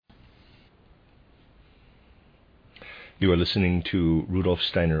You are listening to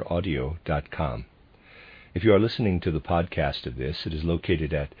RudolfSteinerAudio.com. If you are listening to the podcast of this, it is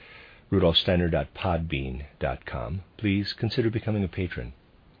located at RudolfSteiner.podbean.com. Please consider becoming a patron.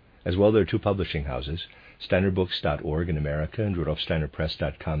 As well, there are two publishing houses, SteinerBooks.org in America and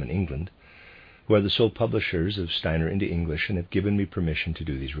RudolfSteinerPress.com in England, who are the sole publishers of Steiner into English and have given me permission to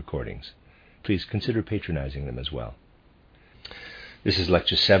do these recordings. Please consider patronizing them as well. This is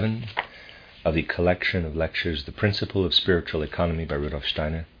Lecture 7 of the collection of lectures, The Principle of Spiritual Economy by Rudolf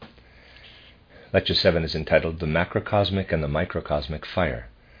Steiner. Lecture 7 is entitled The Macrocosmic and the Microcosmic Fire,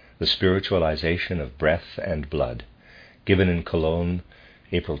 the Spiritualization of Breath and Blood, given in Cologne,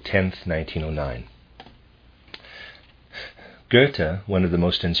 April 10th, 1909. Goethe, one of the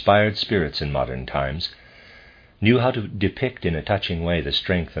most inspired spirits in modern times, knew how to depict in a touching way the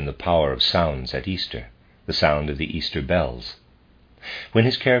strength and the power of sounds at Easter, the sound of the Easter bells. When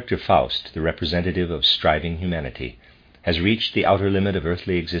his character Faust, the representative of striving humanity, has reached the outer limit of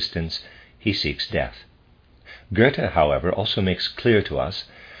earthly existence, he seeks death. Goethe, however, also makes clear to us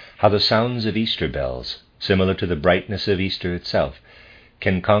how the sounds of Easter bells, similar to the brightness of Easter itself,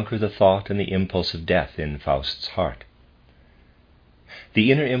 can conquer the thought and the impulse of death in Faust's heart.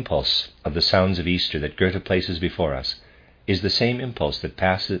 The inner impulse of the sounds of Easter that Goethe places before us is the same impulse that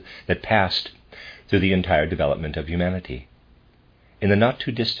passed through the entire development of humanity. In the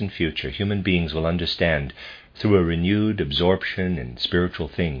not-too-distant future, human beings will understand, through a renewed absorption in spiritual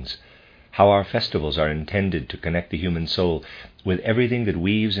things, how our festivals are intended to connect the human soul with everything that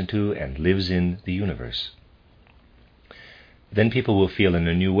weaves into and lives in the universe. Then people will feel in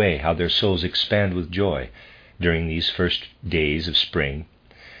a new way how their souls expand with joy during these first days of spring,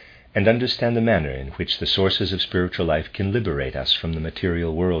 and understand the manner in which the sources of spiritual life can liberate us from the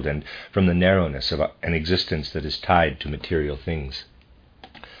material world and from the narrowness of an existence that is tied to material things.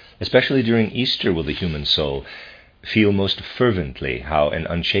 Especially during Easter will the human soul feel most fervently how an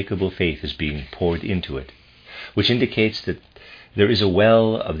unshakable faith is being poured into it, which indicates that there is a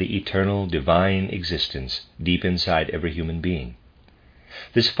well of the eternal divine existence deep inside every human being.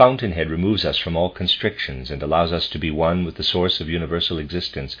 This fountainhead removes us from all constrictions and allows us to be one with the source of universal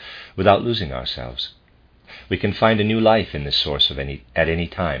existence without losing ourselves. We can find a new life in this source at any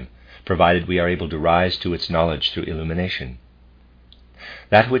time, provided we are able to rise to its knowledge through illumination.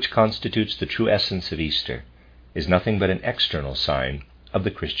 That which constitutes the true essence of Easter is nothing but an external sign of the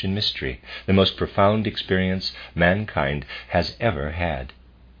Christian mystery, the most profound experience mankind has ever had.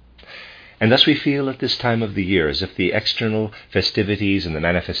 And thus we feel at this time of the year as if the external festivities and the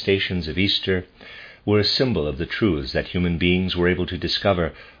manifestations of Easter were a symbol of the truths that human beings were able to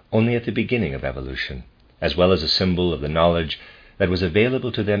discover only at the beginning of evolution, as well as a symbol of the knowledge that was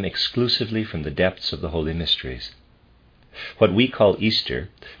available to them exclusively from the depths of the holy mysteries. What we call Easter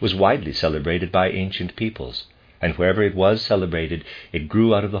was widely celebrated by ancient peoples, and wherever it was celebrated, it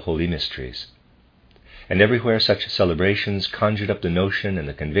grew out of the holy mysteries. And everywhere such celebrations conjured up the notion and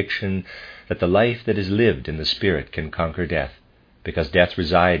the conviction that the life that is lived in the Spirit can conquer death, because death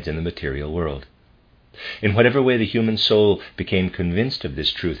resides in the material world. In whatever way the human soul became convinced of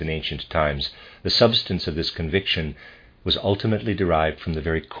this truth in ancient times, the substance of this conviction was ultimately derived from the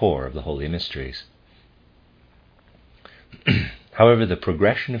very core of the holy mysteries. However, the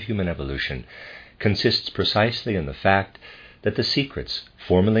progression of human evolution consists precisely in the fact that the secrets,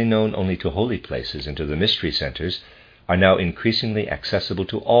 formerly known only to holy places and to the mystery centers, are now increasingly accessible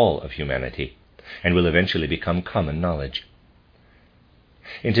to all of humanity, and will eventually become common knowledge.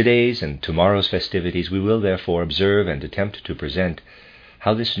 In today's and tomorrow's festivities, we will therefore observe and attempt to present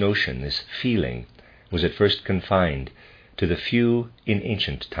how this notion, this feeling, was at first confined to the few in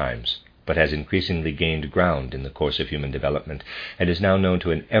ancient times, but has increasingly gained ground in the course of human development and is now known to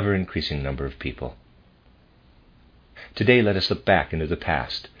an ever-increasing number of people. Today let us look back into the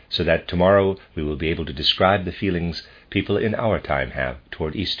past, so that tomorrow we will be able to describe the feelings people in our time have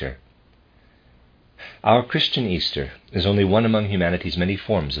toward Easter. Our Christian Easter is only one among humanity's many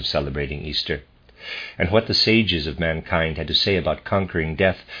forms of celebrating Easter, and what the sages of mankind had to say about conquering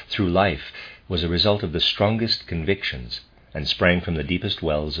death through life was a result of the strongest convictions and sprang from the deepest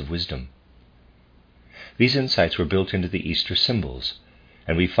wells of wisdom. These insights were built into the Easter symbols,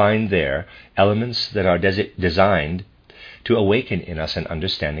 and we find there elements that are designed to awaken in us an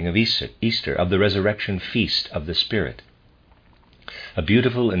understanding of Easter, of the resurrection feast of the Spirit. A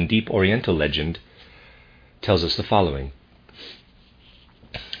beautiful and deep Oriental legend tells us the following.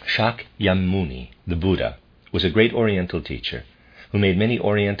 Shakyamuni, the Buddha, was a great Oriental teacher who made many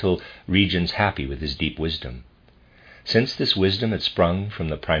Oriental regions happy with his deep wisdom. Since this wisdom had sprung from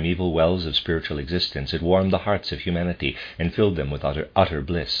the primeval wells of spiritual existence, it warmed the hearts of humanity and filled them with utter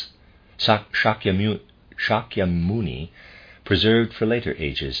bliss. Shakyamuni Shakyamuni preserved for later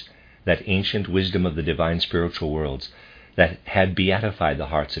ages that ancient wisdom of the divine spiritual worlds that had beatified the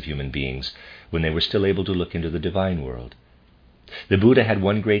hearts of human beings when they were still able to look into the divine world. The Buddha had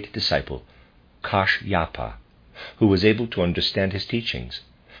one great disciple, Kashyapa, who was able to understand his teachings,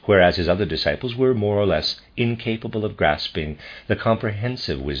 whereas his other disciples were more or less incapable of grasping the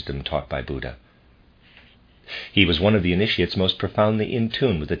comprehensive wisdom taught by Buddha. He was one of the initiates most profoundly in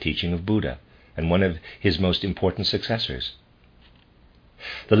tune with the teaching of Buddha, and one of his most important successors.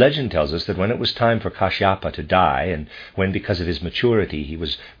 The legend tells us that when it was time for Kashyapa to die, and when, because of his maturity, he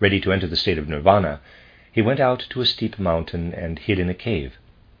was ready to enter the state of nirvana, he went out to a steep mountain and hid in a cave.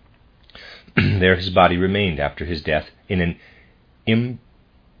 There his body remained after his death in an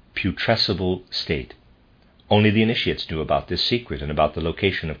imputrescible state. Only the initiates knew about this secret and about the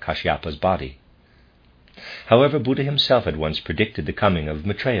location of Kashyapa's body. However, Buddha himself had once predicted the coming of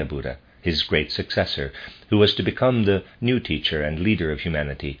Maitreya Buddha, his great successor, who was to become the new teacher and leader of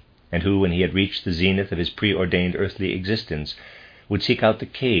humanity, and who, when he had reached the zenith of his preordained earthly existence, would seek out the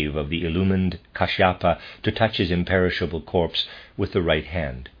cave of the illumined Kashyapa to touch his imperishable corpse with the right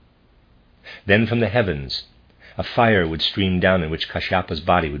hand. Then from the heavens a fire would stream down in which Kashyapa's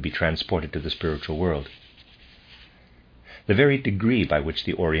body would be transported to the spiritual world. The very degree by which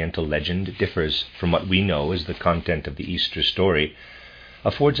the Oriental legend differs from what we know as the content of the Easter story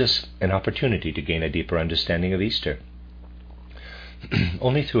affords us an opportunity to gain a deeper understanding of Easter.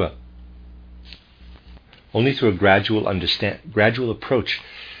 Only through a gradual approach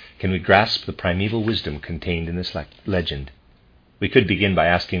can we grasp the primeval wisdom contained in this legend. We could begin by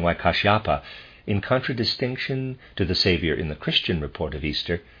asking why Kashyapa, in contradistinction to the Savior in the Christian report of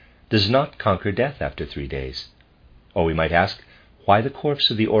Easter, does not conquer death after 3 days. Or we might ask why the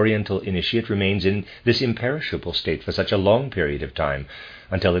corpse of the Oriental initiate remains in this imperishable state for such a long period of time,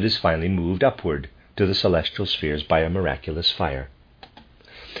 until it is finally moved upward to the celestial spheres by a miraculous fire.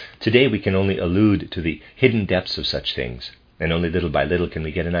 Today we can only allude to the hidden depths of such things, and only little by little can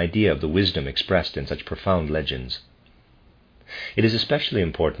we get an idea of the wisdom expressed in such profound legends. It is especially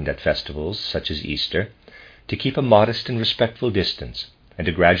important at festivals such as Easter to keep a modest and respectful distance, and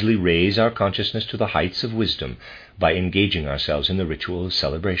to gradually raise our consciousness to the heights of wisdom by engaging ourselves in the ritual of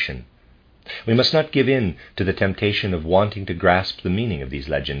celebration. We must not give in to the temptation of wanting to grasp the meaning of these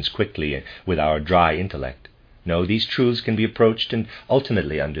legends quickly with our dry intellect. No, these truths can be approached and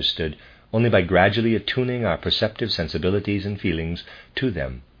ultimately understood only by gradually attuning our perceptive sensibilities and feelings to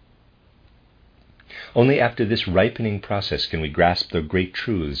them. Only after this ripening process can we grasp the great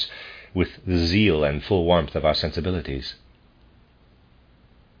truths with the zeal and full warmth of our sensibilities.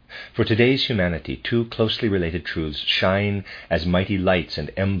 For today's humanity, two closely related truths shine as mighty lights and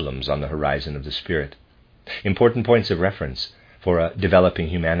emblems on the horizon of the spirit, important points of reference for a developing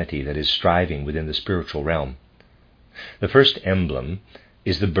humanity that is striving within the spiritual realm. The first emblem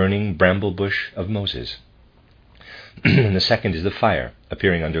is the burning bramble bush of Moses, and the second is the fire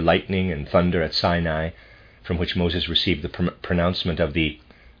appearing under lightning and thunder at Sinai, from which Moses received the pronouncement of the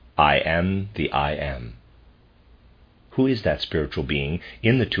I am the I am. Who is that spiritual being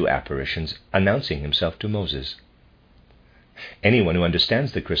in the two apparitions announcing himself to Moses? Anyone who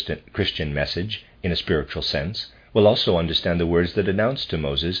understands the Christian message in a spiritual sense will also understand the words that announce to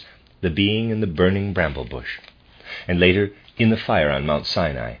Moses the being in the burning bramble bush, and later in the fire on Mount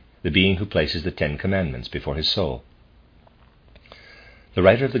Sinai, the being who places the 10 Commandments before his soul. The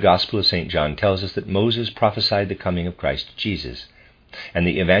writer of the Gospel of St. John tells us that Moses prophesied the coming of Christ Jesus, and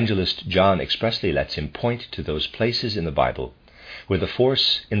the evangelist John expressly lets him point to those places in the Bible where the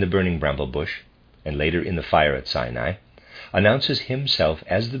force in the burning bramble bush, and later in the fire at Sinai, announces himself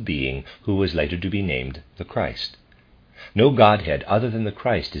as the being who was later to be named the Christ. No Godhead other than the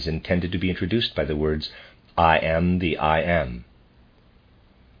Christ is intended to be introduced by the words, I am the I am.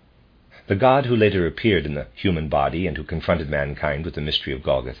 The God who later appeared in the human body and who confronted mankind with the mystery of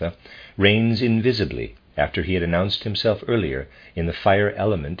Golgotha reigns invisibly after he had announced himself earlier in the fire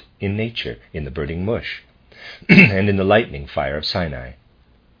element in nature, in the burning bush, and in the lightning fire of Sinai.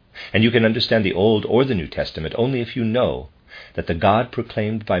 And you can understand the Old or the New Testament only if you know that the God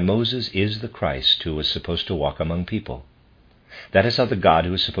proclaimed by Moses is the Christ who was supposed to walk among people. That is how the God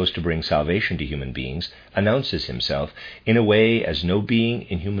who is supposed to bring salvation to human beings announces himself in a way as no being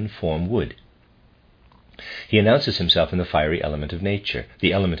in human form would. He announces himself in the fiery element of nature,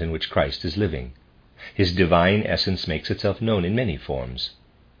 the element in which Christ is living. His divine essence makes itself known in many forms.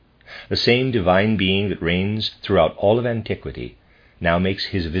 The same divine being that reigns throughout all of antiquity now makes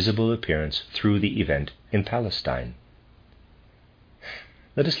his visible appearance through the event in Palestine.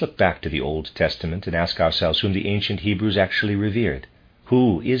 Let us look back to the Old Testament and ask ourselves whom the ancient Hebrews actually revered.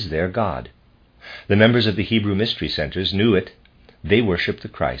 Who is their God? The members of the Hebrew mystery centers knew it. They worshipped the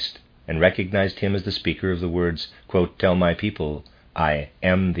Christ and recognized him as the speaker of the words, quote, "Tell my people, I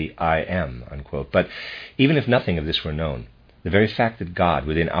am the I am," unquote. But even if nothing of this were known, the very fact that God,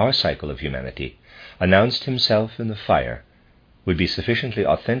 within our cycle of humanity, announced himself in the fire would be sufficiently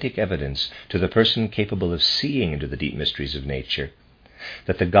authentic evidence to the person capable of seeing into the deep mysteries of nature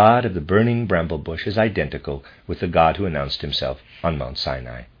that the God of the burning bramble bush is identical with the God who announced himself on Mount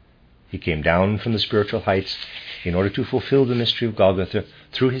Sinai. He came down from the spiritual heights in order to fulfill the mystery of Golgotha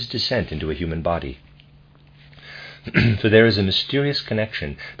through his descent into a human body. For there is a mysterious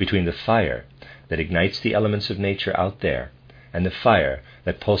connection between the fire that ignites the elements of nature out there and the fire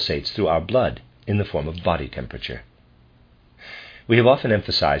that pulsates through our blood in the form of body temperature. We have often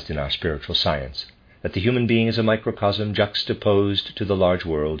emphasized in our spiritual science that the human being is a microcosm juxtaposed to the large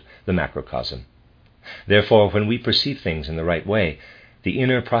world, the macrocosm. Therefore, when we perceive things in the right way, the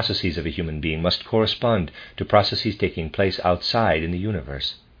inner processes of a human being must correspond to processes taking place outside in the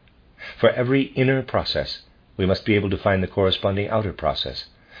universe. For every inner process, we must be able to find the corresponding outer process.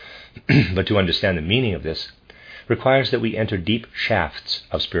 But to understand the meaning of this requires that we enter deep shafts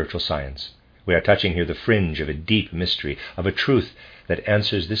of spiritual science. We are touching here the fringe of a deep mystery, of a truth that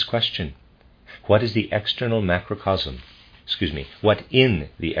answers this question: what is the external macrocosm? What in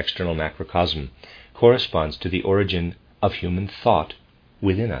the external macrocosm corresponds to the origin of human thought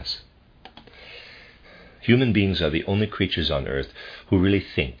within us? Human beings are the only creatures on earth who really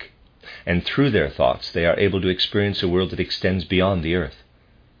think, and through their thoughts they are able to experience a world that extends beyond the earth.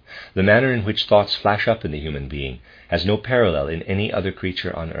 The manner in which thoughts flash up in the human being has no parallel in any other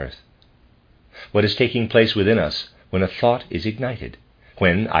creature on earth. What is taking place within us when a thought is ignited,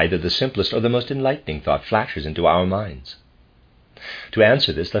 when either the simplest or the most enlightening thought flashes into our minds? To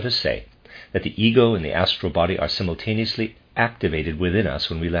answer this, let us say that the ego and the astral body are simultaneously activated within us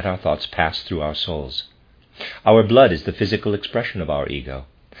when we let our thoughts pass through our souls. Our blood is the physical expression of our ego,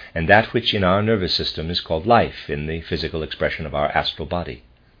 and that which in our nervous system is called life in the physical expression of our astral body.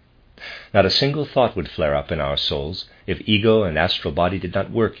 Not a single thought would flare up in our souls if ego and astral body did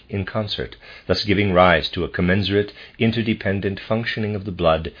not work in concert, thus giving rise to a commensurate, interdependent functioning of the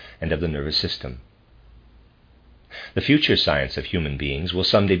blood and of the nervous system. The future science of human beings will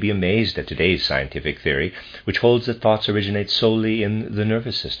someday be amazed at today's scientific theory, which holds that thoughts originate solely in the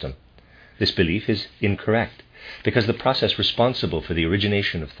nervous system. This belief is incorrect, because the process responsible for the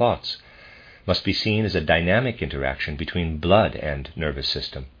origination of thoughts must be seen as a dynamic interaction between blood and nervous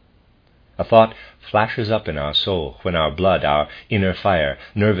system. A thought flashes up in our soul when our blood, our inner fire,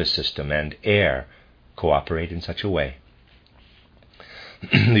 nervous system, and air cooperate in such a way.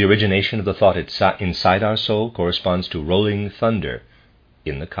 The origination of the thought inside our soul corresponds to rolling thunder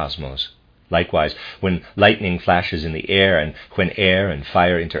in the cosmos. Likewise, when lightning flashes in the air and when air and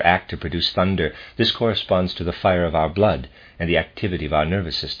fire interact to produce thunder, this corresponds to the fire of our blood and the activity of our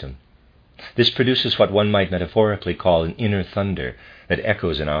nervous system. This produces what one might metaphorically call an inner thunder that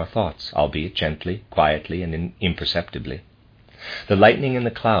echoes in our thoughts, albeit gently, quietly, and imperceptibly. The lightning in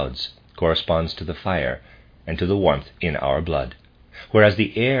the clouds corresponds to the fire and to the warmth in our blood, whereas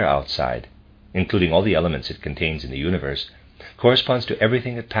the air outside, including all the elements it contains in the universe, corresponds to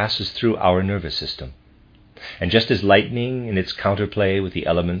everything that passes through our nervous system. And just as lightning in its counterplay with the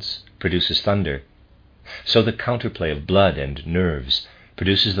elements produces thunder, so the counterplay of blood and nerves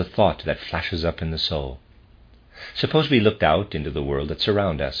produces the thought that flashes up in the soul. Suppose we looked out into the world that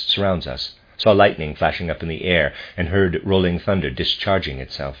surrounds us, saw lightning flashing up in the air, and heard rolling thunder discharging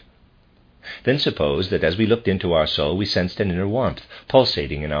itself. Then suppose that as we looked into our soul, we sensed an inner warmth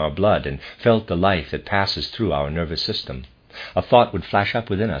pulsating in our blood and felt the life that passes through our nervous system. A thought would flash up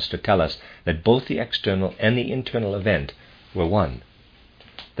within us to tell us that both the external and the internal event were one.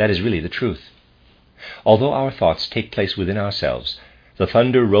 That is really the truth. Although our thoughts take place within ourselves, the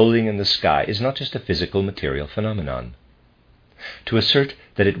thunder rolling in the sky is not just a physical material phenomenon. To assert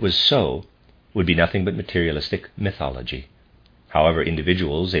that it was so would be nothing but materialistic mythology. However,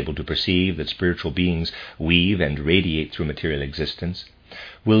 individuals able to perceive that spiritual beings weave and radiate through material existence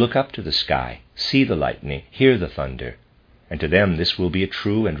will look up to the sky, see the lightning, hear the thunder, and to them this will be a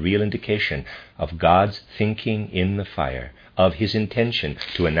true and real indication of God's thinking in the fire, of his intention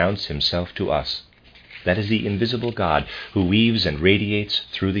to announce himself to us. That is the invisible God who weaves and radiates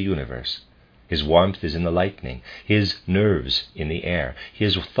through the universe. His warmth is in the lightning, his nerves in the air,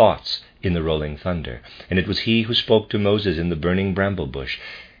 his thoughts in the rolling thunder. And it was he who spoke to Moses in the burning bramble bush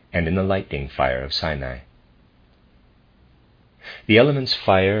and in the lightning fire of Sinai. The elements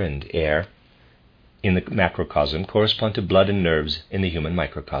fire and air in the macrocosm correspond to blood and nerves in the human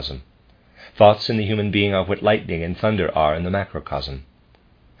microcosm. Thoughts in the human being are what lightning and thunder are in the macrocosm.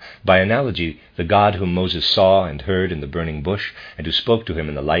 By analogy, the God whom Moses saw and heard in the burning bush, and who spoke to him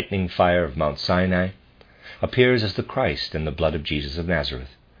in the lightning fire of Mount Sinai, appears as the Christ in the blood of Jesus of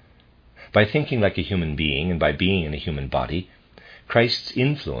Nazareth. By thinking like a human being and by being in a human body, Christ's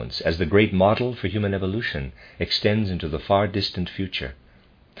influence as the great model for human evolution extends into the far distant future.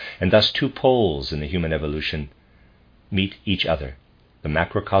 And thus two poles in the human evolution meet each other. The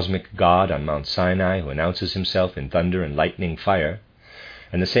macrocosmic God on Mount Sinai, who announces himself in thunder and lightning fire,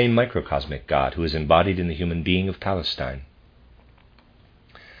 and the same microcosmic God who is embodied in the human being of Palestine.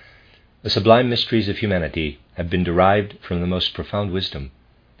 The sublime mysteries of humanity have been derived from the most profound wisdom.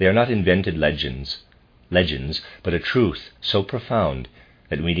 They are not invented legends, but a truth so profound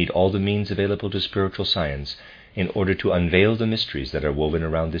that we need all the means available to spiritual science in order to unveil the mysteries that are woven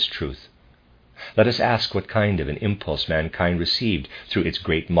around this truth. Let us ask what kind of an impulse mankind received through its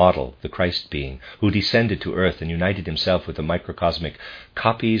great model, the Christ being, who descended to earth and united himself with the microcosmic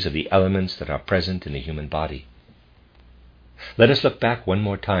copies of the elements that are present in the human body. Let us look back one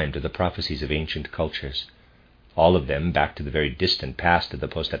more time to the prophecies of ancient cultures. All of them, back to the very distant past of the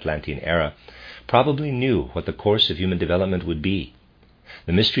post-Atlantean era, probably knew what the course of human development would be.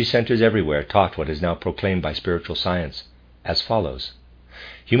 The mystery centers everywhere taught what is now proclaimed by spiritual science, as follows.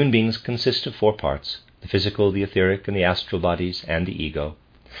 Human beings consist of 4 parts, the physical, the etheric, and the astral bodies, and the ego.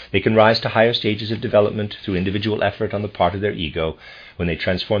 They can rise to higher stages of development through individual effort on the part of their ego when they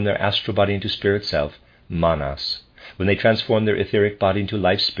transform their astral body into spirit self, manas, when they transform their etheric body into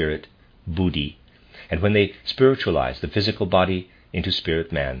life spirit, buddhi, and when they spiritualize the physical body into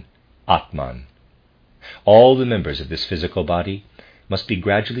spirit man, atman. All the members of this physical body must be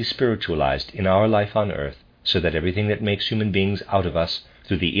gradually spiritualized in our life on earth, so that everything that makes human beings out of us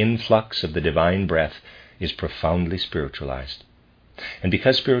through the influx of the divine breath is profoundly spiritualized. And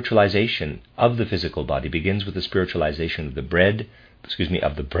because spiritualization of the physical body begins with the spiritualization of the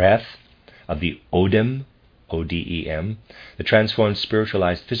breath, of the odem, O-D-E-M, the transformed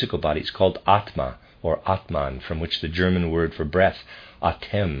spiritualized physical body is called Atma, or Atman, from which the German word for breath,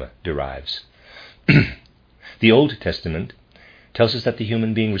 Atem, derives. The Old Testament tells us that the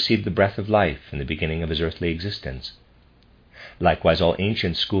human being received the breath of life in the beginning of his earthly existence. Likewise, all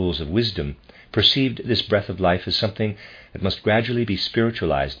ancient schools of wisdom perceived this breath of life as something that must gradually be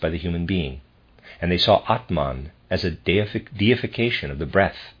spiritualized by the human being, and they saw Atman as a deification of the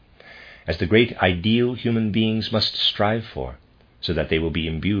breath, as the great ideal human beings must strive for, so that they will be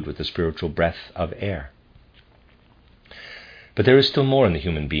imbued with the spiritual breath of air. But there is still more in the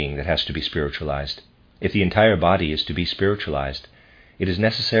human being that has to be spiritualized. If the entire body is to be spiritualized, it is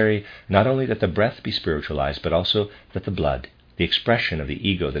necessary not only that the breath be spiritualized, but also that the blood, the expression of the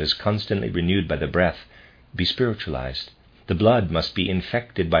ego that is constantly renewed by the breath, be spiritualized. The blood must be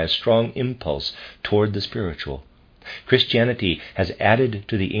infected by a strong impulse toward the spiritual. Christianity has added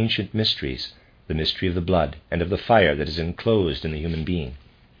to the ancient mysteries the mystery of the blood and of the fire that is enclosed in the human being.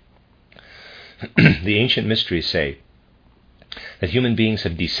 The ancient mysteries say that human beings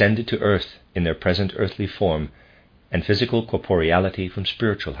have descended to earth in their present earthly form and physical corporeality from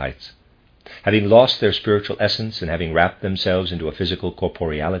spiritual heights. Having lost their spiritual essence and having wrapped themselves into a physical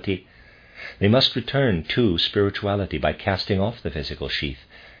corporeality, they must return to spirituality by casting off the physical sheath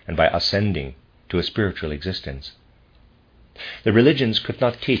and by ascending to a spiritual existence. The religions could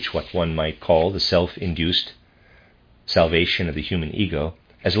not teach what one might call the self-induced salvation of the human ego,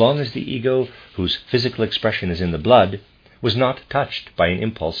 as long as the ego, whose physical expression is in the blood, was not touched by an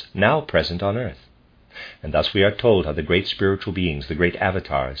impulse now present on earth. And thus we are told how the great spiritual beings, the great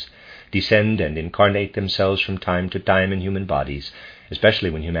avatars, descend and incarnate themselves from time to time in human bodies, especially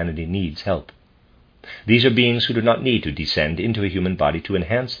when humanity needs help. These are beings who do not need to descend into a human body to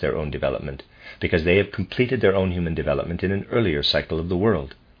enhance their own development, because they have completed their own human development in an earlier cycle of the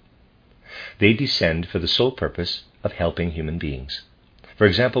world. They descend for the sole purpose of helping human beings. For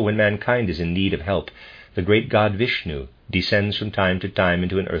example, when mankind is in need of help, the great god Vishnu descends from time to time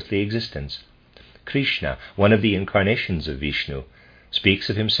into an earthly existence. Krishna, one of the incarnations of Vishnu, speaks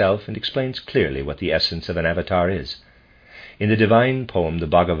of himself and explains clearly what the essence of an avatar is. In the divine poem, the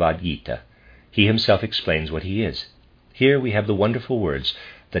Bhagavad Gita, he himself explains what he is. Here we have the wonderful words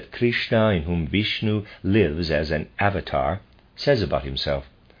that Krishna, in whom Vishnu lives as an avatar, says about himself.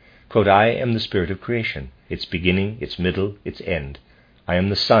 Quote, I am the spirit of creation, its beginning, its middle, its end. I am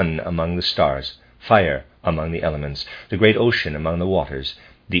the sun among the stars, fire among the elements, the great ocean among the waters,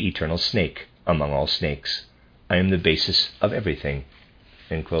 the eternal snake among all snakes. I am the basis of everything.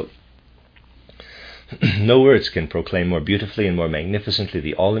 End quote. No words can proclaim more beautifully and more magnificently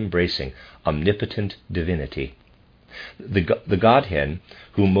the all-embracing, omnipotent divinity. The Godhead,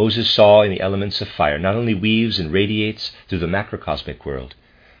 whom Moses saw in the elements of fire, not only weaves and radiates through the macrocosmic world,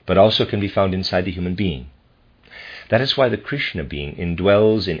 but also can be found inside the human being. That is why the Krishna being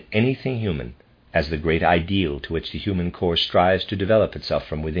indwells in anything human as the great ideal to which the human core strives to develop itself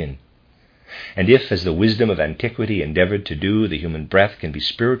from within. And if, as the wisdom of antiquity endeavored to do, the human breath can be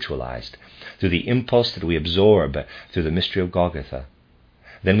spiritualized through the impulse that we absorb through the mystery of Golgotha,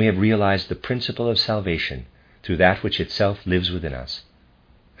 then we have realized the principle of salvation through that which itself lives within us.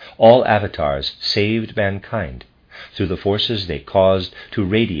 All avatars saved mankind through the forces they caused to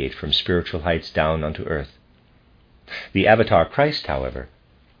radiate from spiritual heights down onto earth. The avatar Christ, however,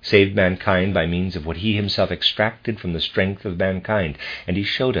 saved mankind by means of what he himself extracted from the strength of mankind, and he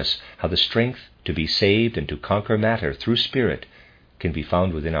showed us how the strength to be saved and to conquer matter through spirit can be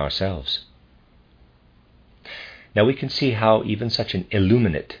found within ourselves. Now we can see how even such an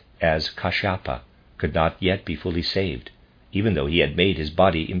illuminate as Kashyapa could not yet be fully saved, even though he had made his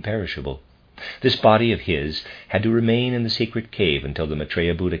body imperishable. This body of his had to remain in the secret cave until the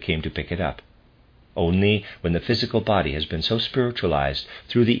Maitreya Buddha came to pick it up. Only when the physical body has been so spiritualized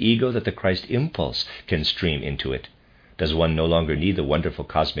through the ego that the Christ impulse can stream into it, does one no longer need the wonderful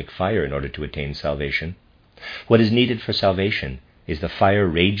cosmic fire in order to attain salvation. What is needed for salvation is the fire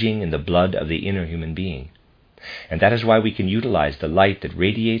raging in the blood of the inner human being. And that is why we can utilize the light that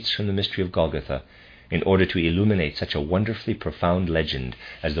radiates from the mystery of Golgotha in order to illuminate such a wonderfully profound legend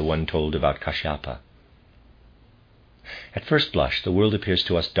as the one told about Kashyapa. At first blush, the world appears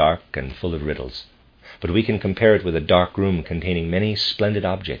to us dark and full of riddles, but we can compare it with a dark room containing many splendid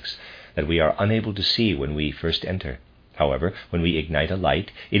objects that we are unable to see when we first enter. However, when we ignite a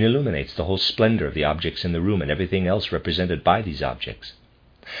light, it illuminates the whole splendor of the objects in the room and everything else represented by these objects.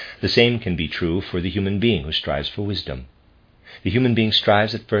 The same can be true for the human being who strives for wisdom. The human being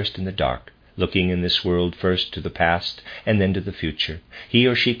strives at first in the dark, looking in this world first to the past and then to the future. He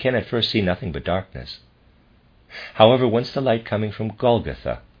or she can at first see nothing but darkness. However, once the light coming from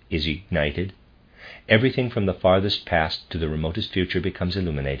Golgotha is ignited, everything from the farthest past to the remotest future becomes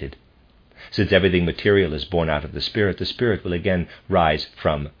illuminated. Since everything material is born out of the Spirit will again rise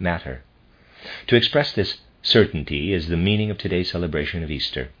from matter. To express this certainty is the meaning of today's celebration of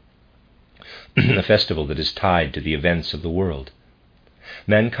Easter, a festival that is tied to the events of the world.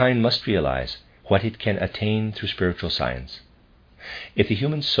 Mankind must realize what it can attain through spiritual science. If the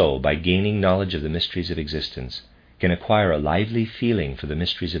human soul, by gaining knowledge of the mysteries of existence, can acquire a lively feeling for the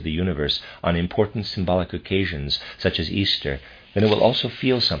mysteries of the universe on important symbolic occasions such as Easter, then it will also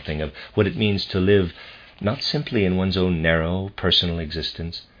feel something of what it means to live not simply in one's own narrow, personal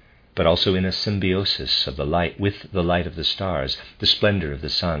existence, but also in a symbiosis of the light, with the light of the stars, the splendor of the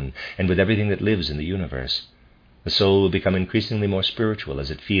sun, and with everything that lives in the universe. The soul will become increasingly more spiritual as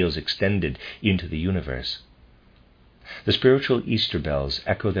it feels extended into the universe. The spiritual Easter bells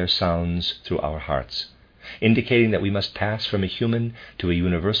echo their sounds through our hearts, indicating that we must pass from a human to a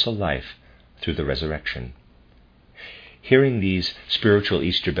universal life through the resurrection. Hearing these spiritual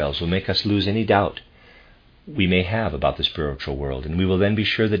Easter bells will make us lose any doubt we may have about the spiritual world, and we will then be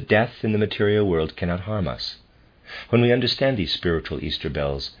sure that death in the material world cannot harm us. When we understand these spiritual Easter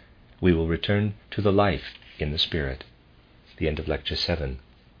bells, we will return to the life in the Spirit. The end of Lecture 7.